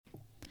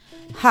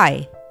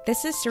Hi,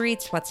 this is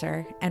Sarit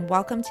Switzer, and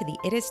welcome to the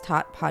It Is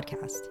Taught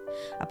podcast,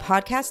 a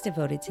podcast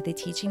devoted to the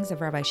teachings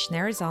of Rabbi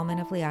Shneur Zalman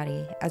of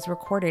Liadi as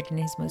recorded in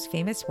his most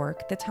famous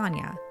work, the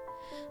Tanya.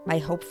 My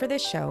hope for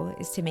this show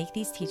is to make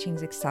these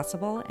teachings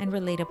accessible and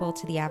relatable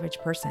to the average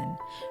person,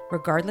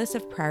 regardless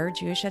of prior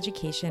Jewish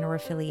education or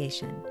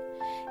affiliation.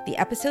 The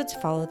episodes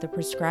follow the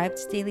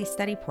prescribed daily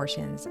study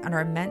portions and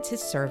are meant to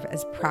serve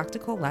as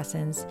practical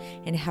lessons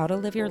in how to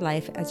live your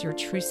life as your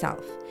true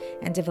self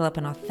and develop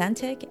an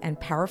authentic and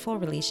powerful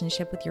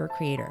relationship with your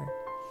Creator.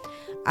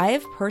 I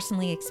have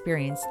personally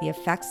experienced the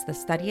effects the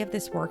study of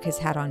this work has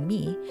had on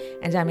me,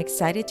 and I'm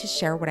excited to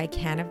share what I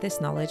can of this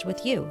knowledge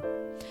with you.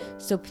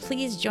 So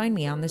please join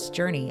me on this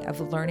journey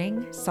of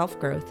learning,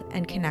 self-growth,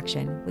 and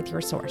connection with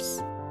your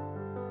source.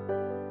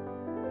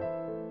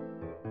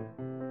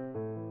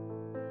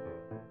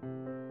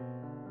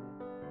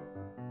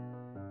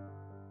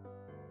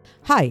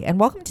 Hi, and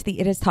welcome to the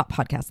It Is Taught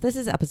podcast. This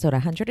is episode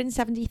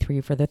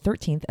 173 for the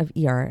 13th of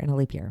Iyar in a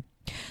leap year.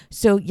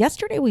 So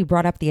yesterday we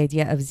brought up the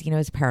idea of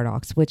Zeno's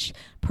paradox, which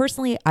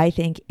personally I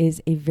think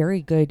is a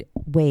very good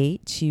way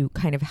to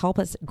kind of help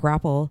us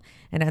grapple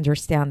and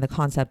understand the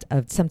concept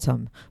of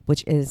tzimtzum,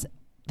 which is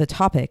the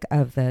topic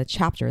of the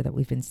chapter that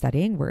we've been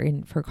studying.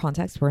 For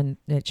context, we're in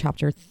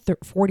chapter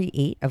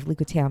 48 of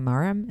Likutei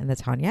Amarim and the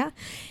Tanya.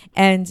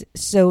 And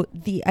so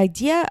the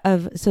idea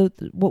of,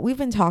 what we've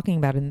been talking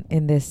about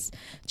in this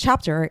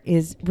chapter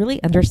is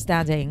really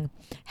understanding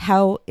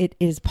how it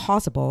is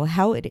possible,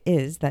 how it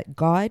is that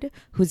God,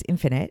 who's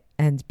infinite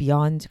and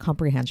beyond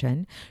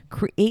comprehension,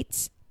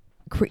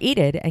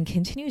 created and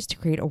continues to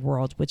create a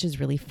world which is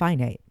really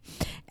finite.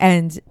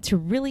 And to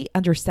really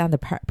understand the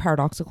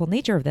paradoxical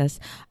nature of this,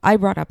 I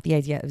brought up the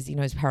idea of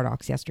Zeno's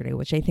paradox yesterday,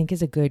 which I think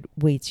is a good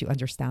way to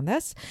understand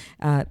this,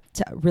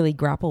 to really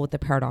grapple with the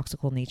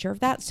paradoxical nature of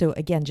that. So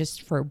again,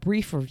 just for a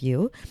brief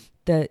review,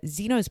 the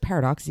Zeno's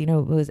paradox,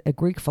 Zeno was a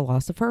Greek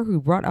philosopher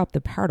who brought up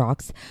the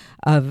paradox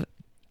of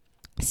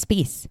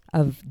space,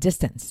 of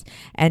distance.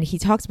 And he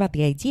talks about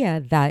the idea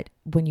that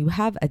when you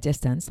have a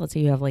distance, let's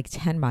say you have like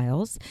 10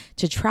 miles,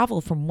 to travel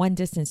from one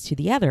distance to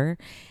the other,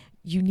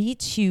 you need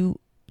to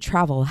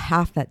travel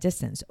half that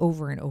distance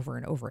over and over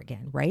and over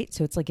again, right?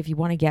 So it's like if you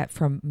want to get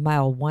from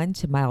mile 1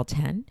 to mile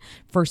 10,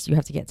 first you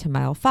have to get to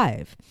mile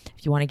 5.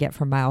 If you want to get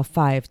from mile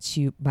 5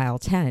 to mile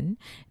 10,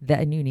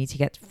 then you need to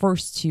get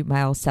first to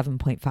mile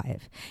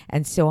 7.5,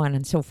 and so on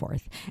and so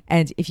forth.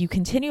 And if you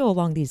continue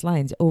along these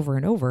lines over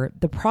and over,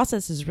 the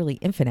process is really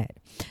infinite.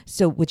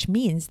 So which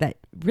means that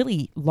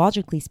really,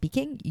 logically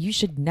speaking, you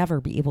should never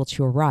be able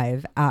to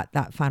arrive at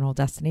that final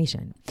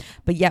destination.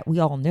 But yet we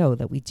all know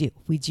that we do.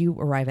 We do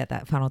arrive at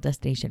that final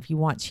destination. If you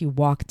want to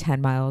walk 10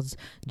 miles,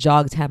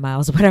 jog 10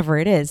 miles, whatever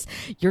it is,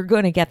 you're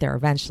going to get there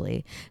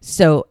eventually.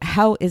 So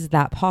how is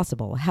that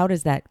possible? How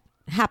does that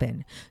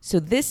happen? So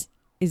this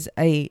is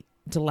a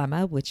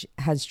dilemma which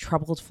has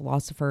troubled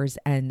philosophers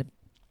and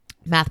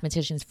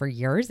mathematicians for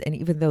years. And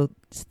even though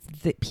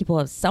people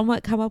have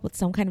somewhat come up with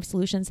some kind of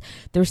solutions,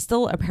 there's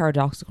still a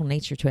paradoxical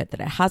nature to it that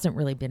it hasn't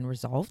really been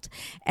resolved.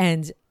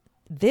 And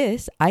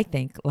this, I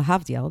think,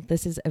 lahavdil,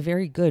 this is a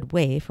very good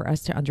way for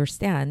us to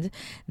understand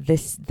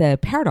the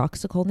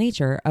paradoxical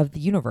nature of the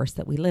universe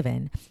that we live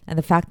in, and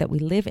the fact that we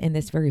live in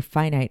this very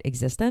finite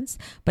existence,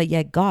 but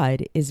yet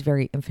God is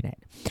very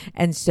infinite.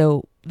 And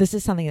so this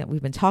is something that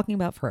we've been talking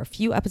about for a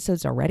few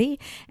episodes already.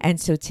 And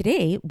so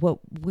today, what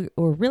we're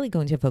really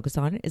going to focus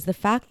on is the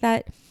fact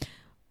that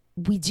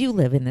we do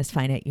live in this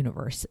finite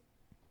universe.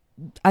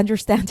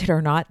 Understand it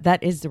or not,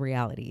 that is the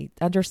reality.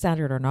 Understand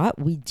it or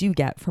not, we do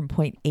get from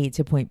point A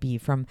to point B,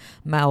 from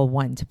mile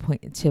 1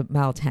 to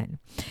mile 10.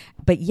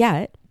 But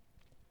yet,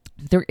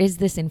 there is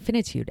this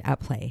infinitude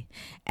at play.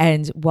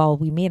 And while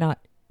we may not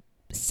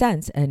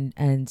sense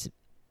and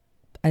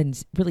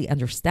really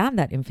understand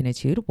that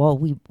infinitude,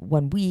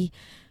 when we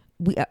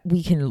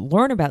can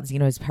learn about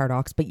Zeno's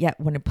paradox, but yet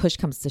when a push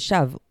comes to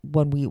shove,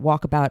 when we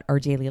walk about our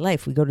daily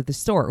life, we go to the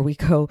store, or we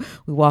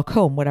walk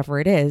home, whatever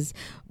it is,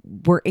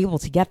 we're able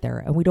to get there,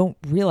 and we don't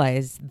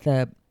realize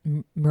the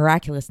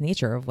miraculous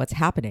nature of what's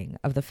happening,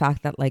 of the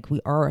fact that like we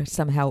are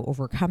somehow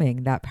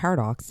overcoming that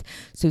paradox.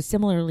 So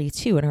similarly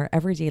too, in our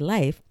everyday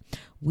life,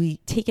 we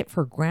take it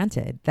for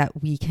granted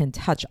that we can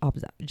touch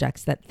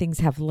objects, that things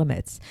have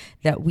limits,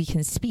 that we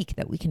can speak,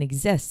 that we can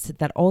exist,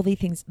 that all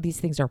these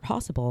things are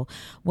possible,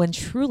 when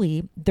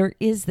truly there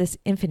is this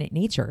infinite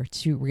nature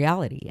to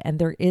reality, and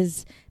there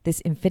is this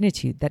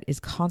infinitude that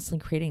is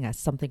constantly creating us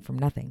something from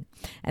nothing.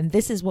 And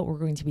this is what we're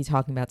going to be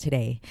talking about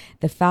today.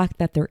 The fact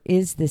that there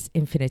is this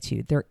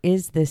infinitude, there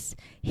is this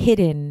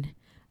hidden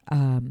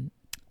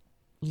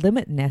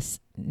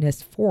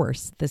limitlessness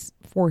force, this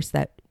force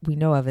that we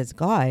know of as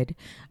God,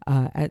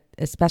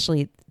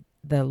 especially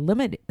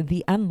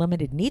the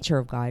unlimited nature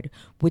of God,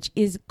 which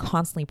is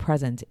constantly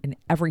present in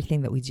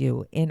everything that we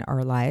do in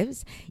our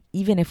lives,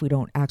 even if we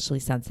don't actually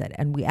sense it.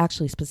 And we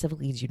actually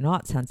specifically do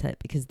not sense it,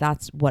 because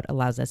that's what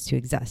allows us to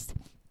exist.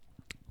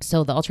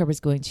 So the Alter Rebbe is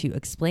going to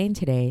explain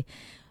today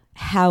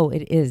how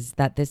it is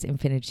that this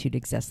infinitude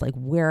exists. Like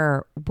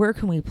where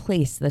can we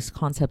place this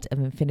concept of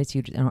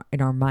infinitude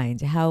in our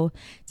mind? How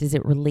does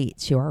it relate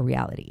to our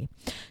reality?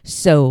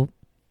 So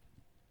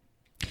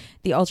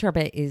the Alter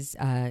Rebbe is,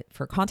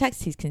 for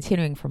context, he's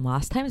continuing from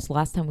last time. So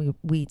last time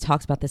we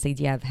talked about this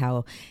idea of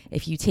how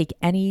if you take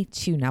any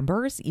two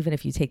numbers, even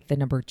if you take the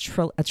number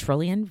a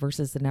trillion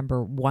versus the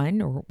number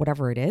one or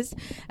whatever it is,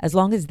 as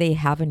long as they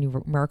have a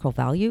numerical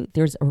value,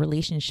 there's a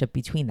relationship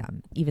between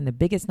them. Even the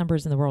biggest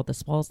numbers in the world, the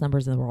smallest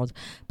numbers in the world,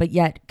 but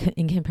yet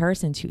in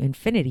comparison to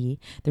infinity,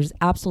 there's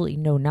absolutely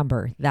no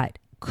number that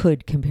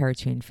could compare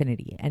to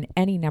infinity. And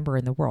any number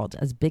in the world,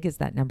 as big as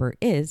that number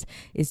is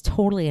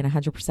totally and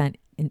 100%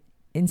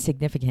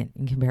 insignificant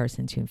in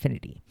comparison to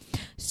infinity.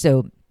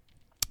 So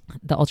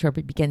the Alter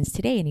Rebbe begins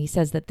today, and he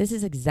says that this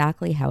is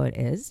exactly how it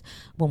is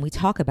when we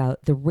talk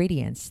about the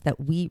radiance that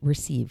we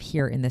receive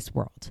here in this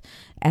world,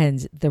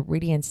 and the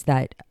radiance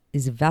that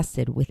is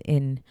vested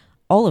within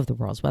all of the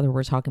worlds, whether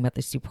we're talking about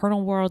the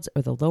supernal worlds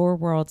or the lower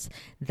worlds,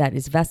 that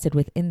is vested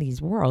within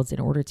these worlds in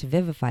order to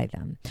vivify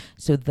them.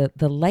 So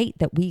the light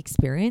that we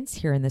experience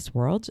here in this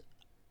world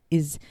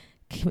is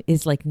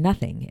like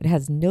nothing. It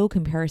has no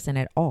comparison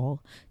at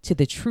all to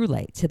the true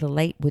light, to the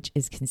light which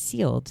is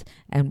concealed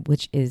and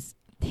which is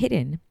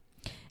hidden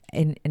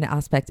in an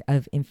aspect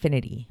of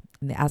infinity,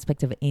 in the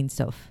aspect of Ein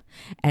Sof.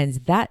 And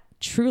that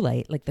true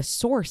light, like the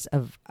source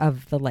of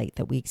the light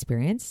that we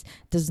experience,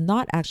 does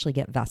not actually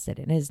get vested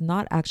and is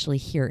not actually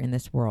here in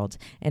this world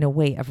in a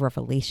way of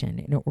revelation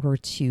in order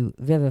to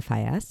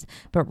vivify us,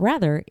 but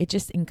rather it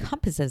just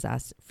encompasses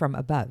us from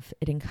above.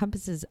 It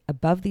encompasses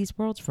above these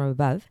worlds from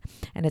above,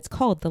 and it's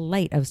called the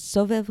light of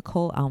Sovev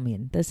Kol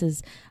Almin. This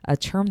is a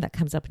term that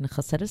comes up in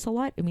Chassidus a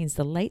lot. It means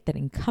the light that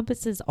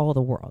encompasses all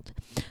the world.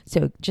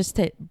 So just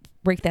to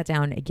break that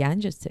down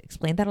again, just to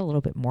explain that a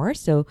little bit more.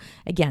 So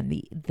again,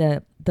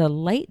 the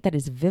light that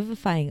is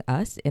vivifying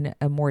us in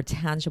a more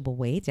tangible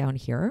way down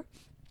here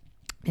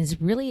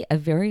is really a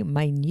very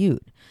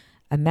minute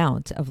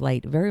amount of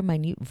light, very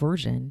minute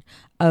version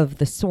of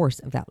the source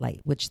of that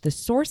light, which the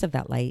source of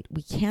that light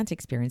we can't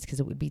experience because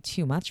it would be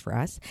too much for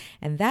us.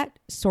 And that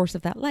source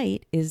of that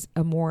light is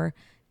a more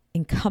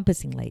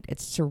encompassing light.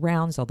 It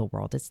surrounds all the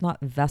world. It's not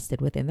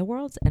vested within the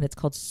worlds, and it's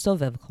called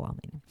Sovev Kol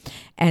Almin.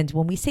 And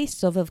when we say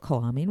Sovev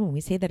Kol Almin, when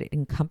we say that it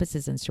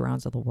encompasses and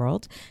surrounds all the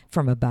world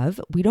from above,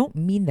 we don't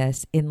mean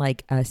this in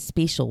like a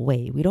spatial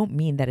way. We don't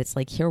mean that it's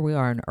like here we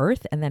are on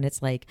Earth, and then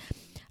it's like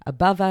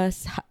above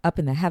us, up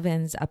in the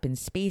heavens, up in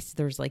space,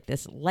 there's like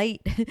this light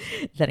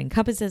that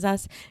encompasses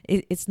us.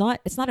 It's not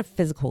a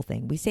physical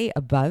thing. We say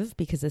above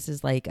because this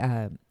is like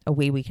a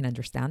way we can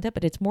understand it,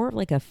 but it's more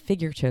like a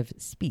figure of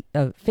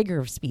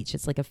speech.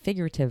 It's like a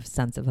figurative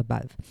sense of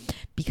above,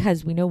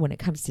 because we know when it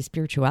comes to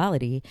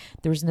spirituality,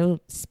 there's no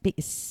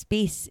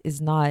space is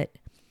not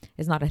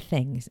a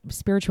thing.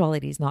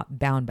 Spirituality is not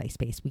bound by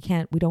space. We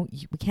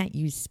can't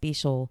use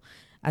spatial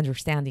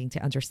understanding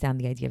to understand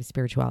the idea of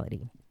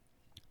spirituality.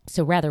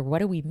 So rather, what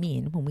do we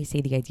mean when we say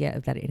the idea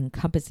of that it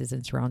encompasses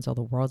and surrounds all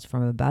the worlds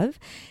from above?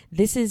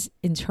 This is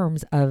in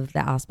terms of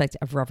the aspect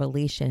of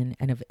revelation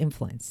and of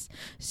influence.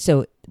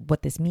 So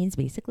what this means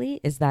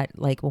basically is that,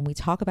 like, when we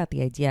talk about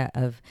the idea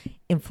of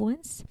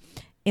influence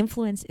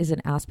is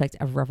an aspect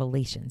of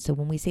revelation. So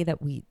when we say that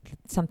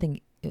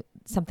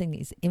something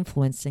is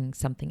influencing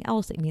something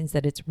else, it means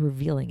that it's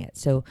revealing it.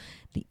 So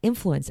the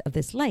influence of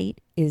this light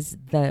is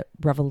the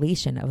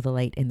revelation of the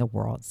light in the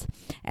worlds.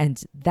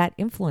 And that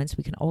influence,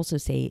 we can also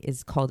say,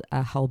 is called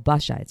a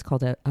halbasha. It's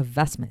called a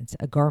vestment,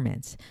 a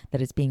garment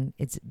that it's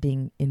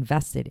being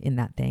invested in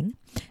that thing,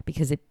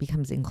 because it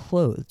becomes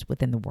enclosed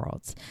within the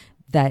worlds.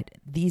 That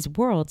these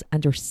worlds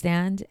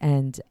understand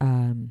and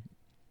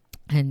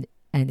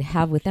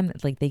have with them,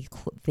 like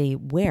they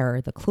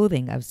wear the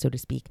clothing of, so to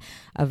speak,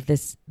 of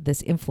this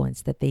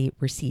influence that they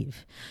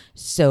receive.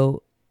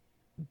 So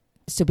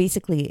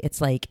basically,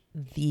 it's like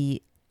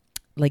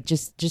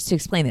just to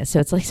explain this. So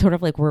it's like sort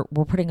of like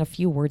we're putting a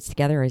few words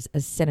together as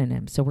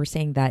synonyms. So we're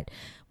saying that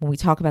when we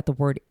talk about the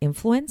word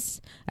influence,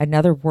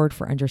 another word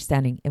for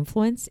understanding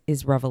influence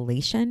is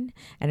revelation,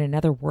 and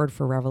another word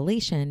for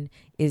revelation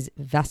is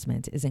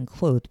vestment, is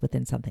enclosed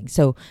within something.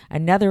 So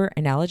another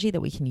analogy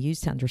that we can use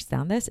to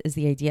understand this is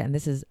the idea, and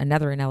this is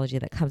another analogy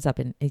that comes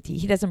up in,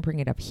 he doesn't bring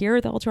it up here,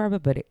 the Alter Rebbe,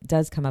 but it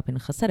does come up in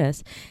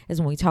Chassidus,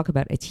 is when we talk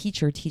about a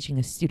teacher teaching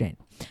a student.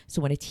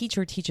 So when a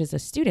teacher teaches a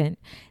student,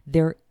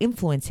 they're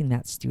influencing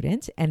that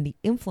student, and the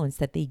influence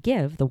that they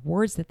give, the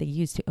words that they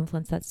use to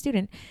influence that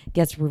student,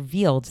 gets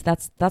revealed.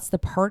 That's the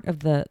part of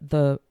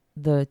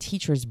the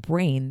teacher's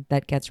brain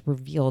that gets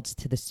revealed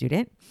to the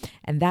student,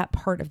 and that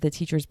part of the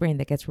teacher's brain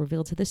that gets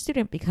revealed to the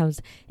student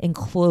becomes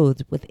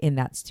enclosed within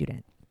that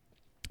student.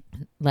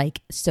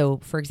 Like, so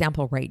for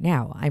example, right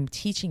now I'm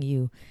teaching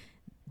you,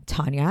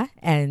 Tanya,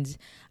 and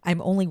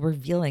I'm only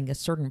revealing a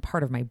certain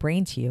part of my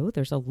brain to you.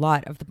 There's a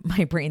lot of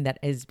my brain that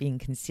is being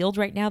concealed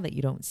right now that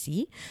you don't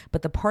see,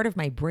 but the part of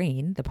my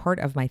brain, the part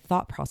of my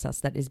thought process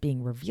that is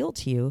being revealed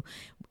to you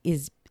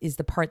is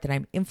the part that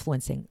I'm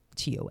influencing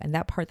to you. And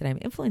that part that I'm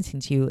influencing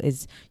to you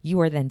is you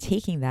are then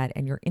taking that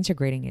and you're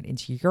integrating it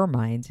into your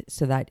mind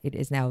so that it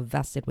is now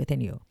vested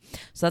within you.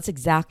 So that's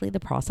exactly the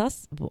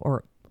process,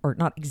 or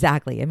not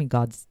exactly. I mean,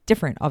 God's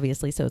different,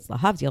 obviously, so it's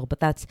lahavdil, but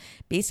that's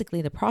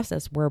basically the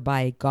process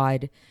whereby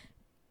God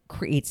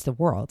creates the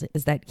world,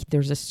 is that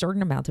there's a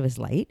certain amount of his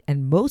light,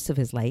 and most of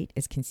his light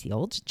is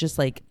concealed, just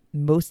like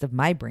most of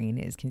my brain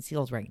is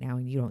concealed right now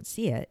and you don't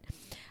see it.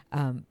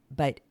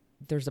 But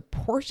there's a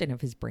portion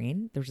of his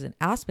brain, there's an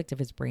aspect of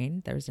his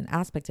brain, there's an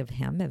aspect of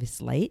him, of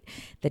his light,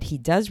 that he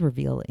does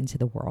reveal into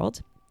the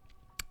world.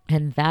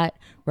 And that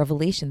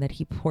revelation that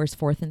he pours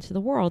forth into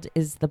the world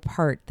is the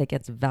part that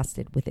gets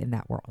vested within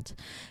that world.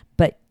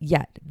 But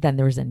yet, then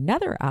there's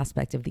another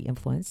aspect of the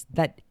influence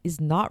that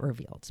is not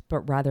revealed,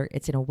 but rather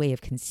it's in a way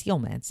of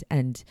concealment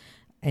and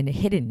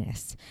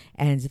hiddenness,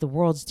 and the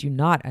worlds do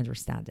not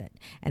understand it.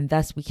 And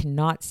thus we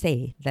cannot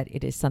say that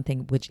it is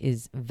something which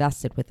is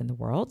vested within the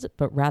world,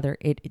 but rather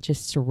it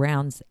just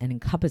surrounds and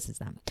encompasses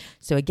them.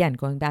 So again,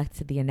 going back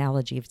to the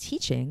analogy of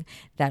teaching,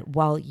 that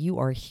while you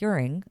are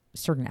hearing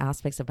certain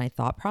aspects of my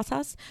thought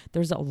process,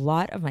 there's a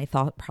lot of my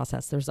thought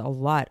process, there's a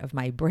lot of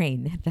my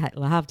brain that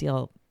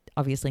lahavdil,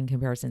 obviously in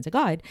comparison to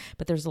God,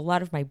 but there's a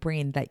lot of my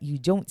brain that you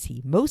don't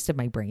see. Most of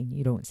my brain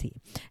you don't see.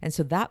 And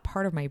so that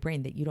part of my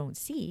brain that you don't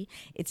see,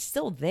 it's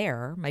still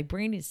there. My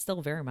brain is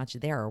still very much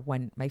there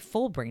when my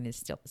full brain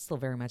is still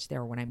very much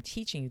there when I'm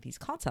teaching you these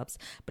concepts,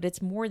 but it's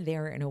more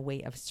there in a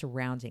way of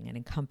surrounding and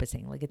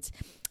encompassing. Like it's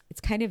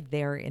kind of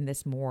there in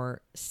this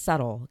more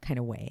subtle kind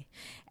of way.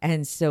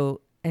 And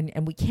so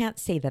and we can't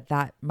say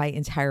that my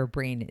entire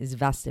brain is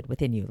vested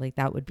within you. Like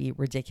that would be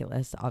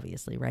ridiculous,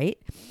 obviously, right?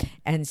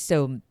 And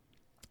so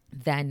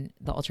then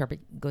the Alter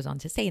Rebbe goes on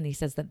to say, and he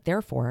says that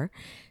therefore,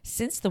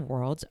 since the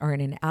worlds are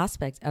in an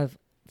aspect of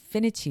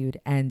finitude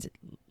and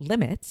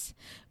limits,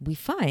 we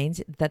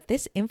find that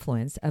this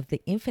influence of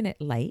the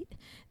infinite light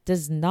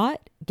does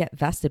not get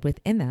vested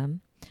within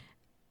them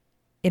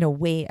in a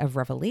way of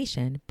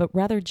revelation, but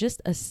rather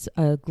just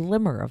a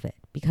glimmer of it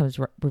becomes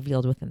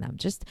revealed within them,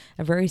 just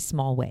a very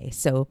small way.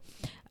 So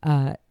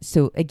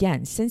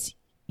again, since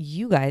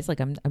you guys,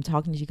 like I'm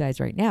talking to you guys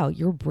right now,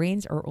 your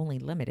brains are only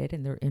limited,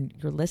 and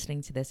you're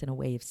listening to this in a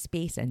way of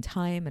space and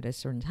time at a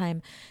certain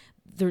time.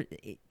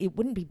 It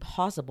wouldn't be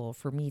possible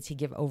for me to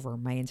give over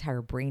my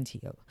entire brain to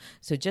you.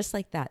 So just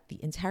like that,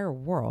 the entire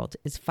world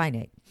is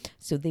finite.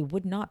 So they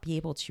would not be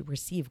able to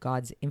receive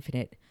God's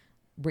infinite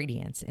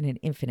radiance in an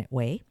infinite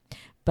way,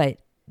 but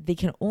they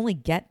can only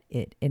get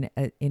it in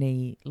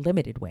a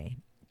limited way.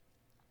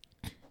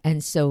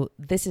 And so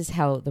this is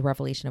how the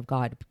revelation of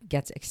God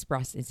gets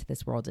expressed into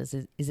this world, is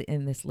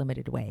in this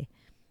limited way.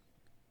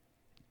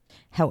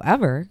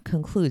 However,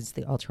 concludes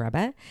the Alter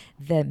Rebbe,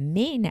 the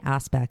main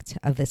aspect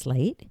of this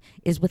light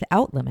is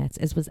without limits,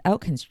 is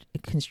without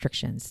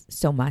constrictions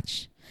so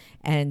much.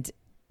 And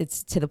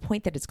it's to the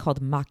point that it's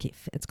called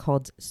makif, it's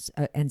called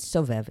and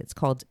sovev, it's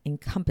called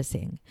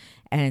encompassing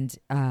and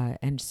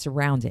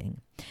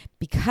surrounding.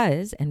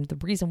 Because, and the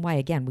reason why,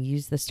 again, we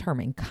use this term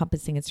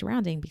encompassing and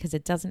surrounding, because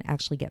it doesn't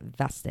actually get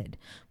vested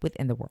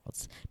within the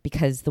worlds,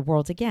 because the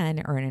worlds,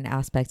 again, are in an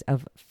aspect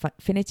of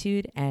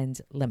finitude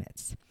and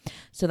limits.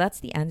 So that's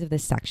the end of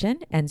this section.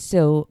 And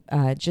so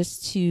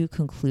just to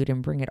conclude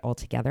and bring it all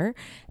together,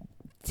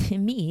 to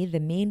me, the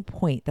main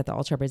point that the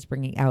Alter Rebbe is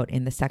bringing out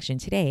in the section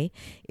today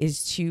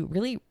is to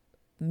really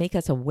make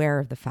us aware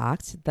of the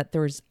fact that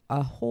there's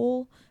a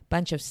whole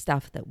bunch of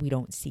stuff that we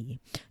don't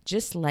see.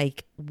 Just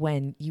like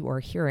when you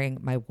are hearing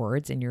my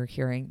words and you're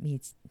hearing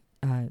me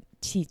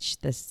teach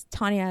this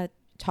Tanya,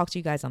 talk to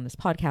you guys on this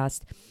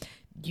podcast,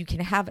 you can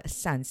have a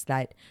sense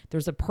that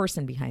there's a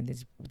person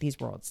behind these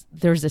worlds.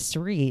 There's a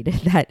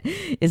Sarid that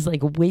is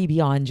like way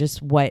beyond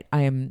just what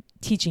I am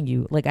teaching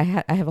you. Like I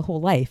have a whole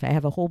life. I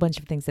have a whole bunch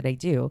of things that I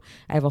do.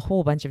 I have a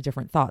whole bunch of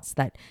different thoughts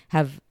that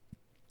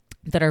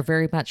are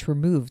very much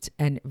removed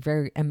and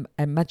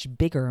and much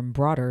bigger and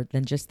broader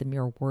than just the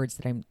mere words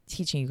that I'm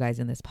teaching you guys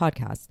in this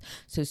podcast.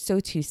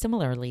 So too,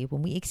 similarly,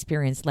 when we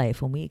experience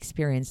life, when we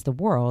experience the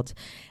world,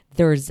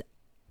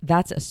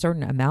 that's a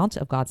certain amount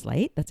of God's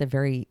light.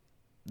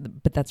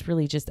 But that's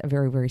really just a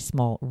very, very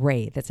small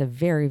ray. That's a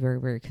very, very,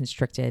 very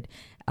constricted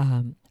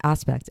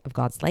aspect of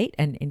God's light.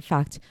 And in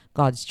fact,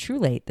 God's true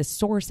light, the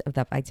source of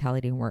that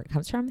vitality and where it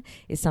comes from,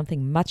 is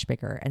something much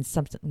bigger and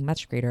something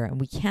much greater.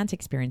 And we can't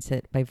experience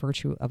it by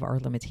virtue of our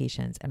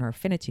limitations and our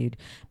finitude,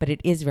 but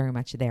it is very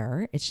much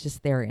there. It's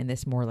just there in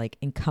this more like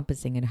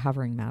encompassing and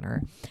hovering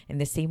manner, in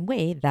the same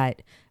way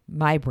that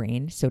my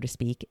brain, so to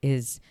speak,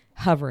 is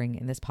hovering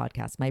in this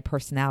podcast. My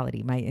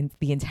personality,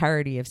 the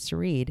entirety of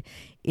Sarid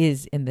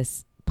is in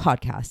this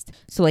podcast.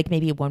 So like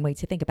maybe one way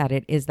to think about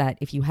it is that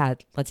if you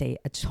had, let's say,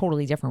 a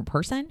totally different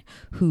person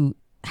who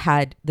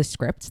had the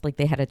script, like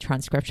they had a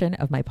transcription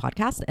of my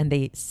podcast and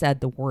they said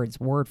the words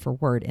word for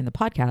word in the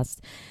podcast,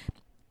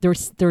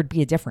 there'd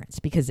be a difference,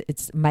 because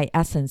my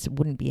essence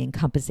wouldn't be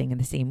encompassing in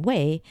the same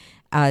way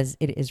as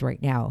it is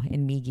right now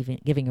in me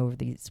giving over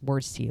these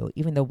words to you,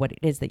 even though what it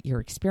is that you're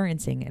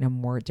experiencing in a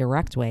more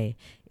direct way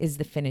is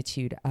the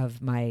finitude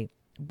of my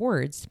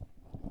words.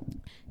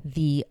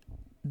 The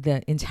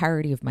the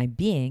entirety of my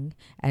being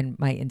and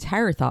my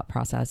entire thought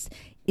process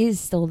is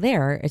still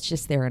there. It's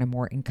just there in a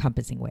more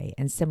encompassing way.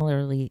 And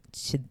similarly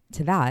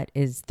to that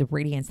is the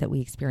radiance that we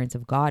experience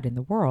of God in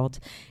the world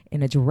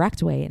in a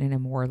direct way and in a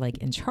more like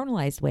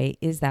internalized way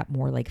is that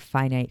more like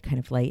finite kind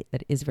of light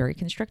that is very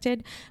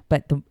constricted,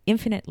 but the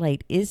infinite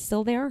light is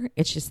still there.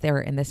 It's just there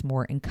in this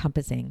more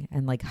encompassing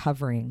and like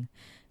hovering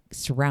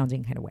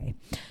surrounding kind of way.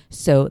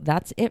 So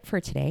that's it for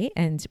today,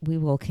 and we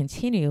will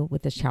continue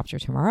with this chapter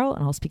tomorrow,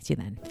 and I'll speak to you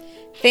then.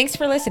 Thanks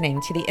for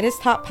listening to the It Is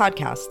Taught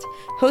podcast,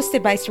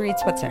 hosted by Sarit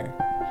Switzer.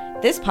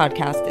 This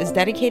podcast is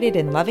dedicated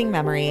in loving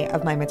memory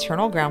of my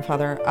maternal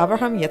grandfather,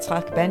 Avraham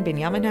Yitzchak ben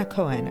Binyamin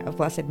HaKohen of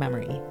blessed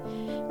memory.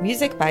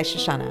 Music by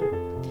Shoshana.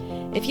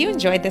 If you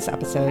enjoyed this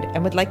episode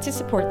and would like to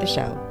support the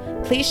show,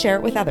 please share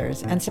it with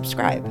others and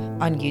subscribe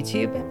on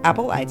YouTube,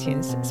 Apple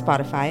iTunes,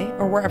 Spotify,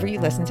 or wherever you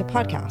listen to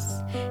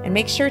podcasts. And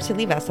make sure to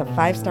leave us a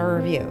 5-star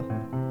review.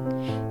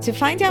 To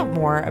find out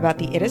more about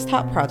the It Is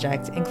Taught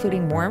project,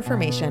 including more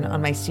information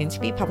on my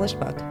soon-to-be published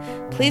book,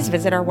 please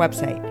visit our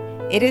website,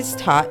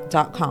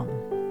 itistaught.com.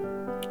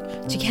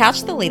 To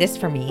catch the latest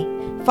from me,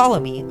 follow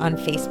me on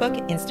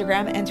Facebook,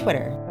 Instagram, and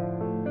Twitter.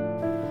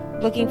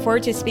 Looking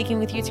forward to speaking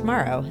with you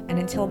tomorrow, and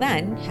until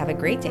then, have a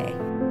great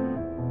day.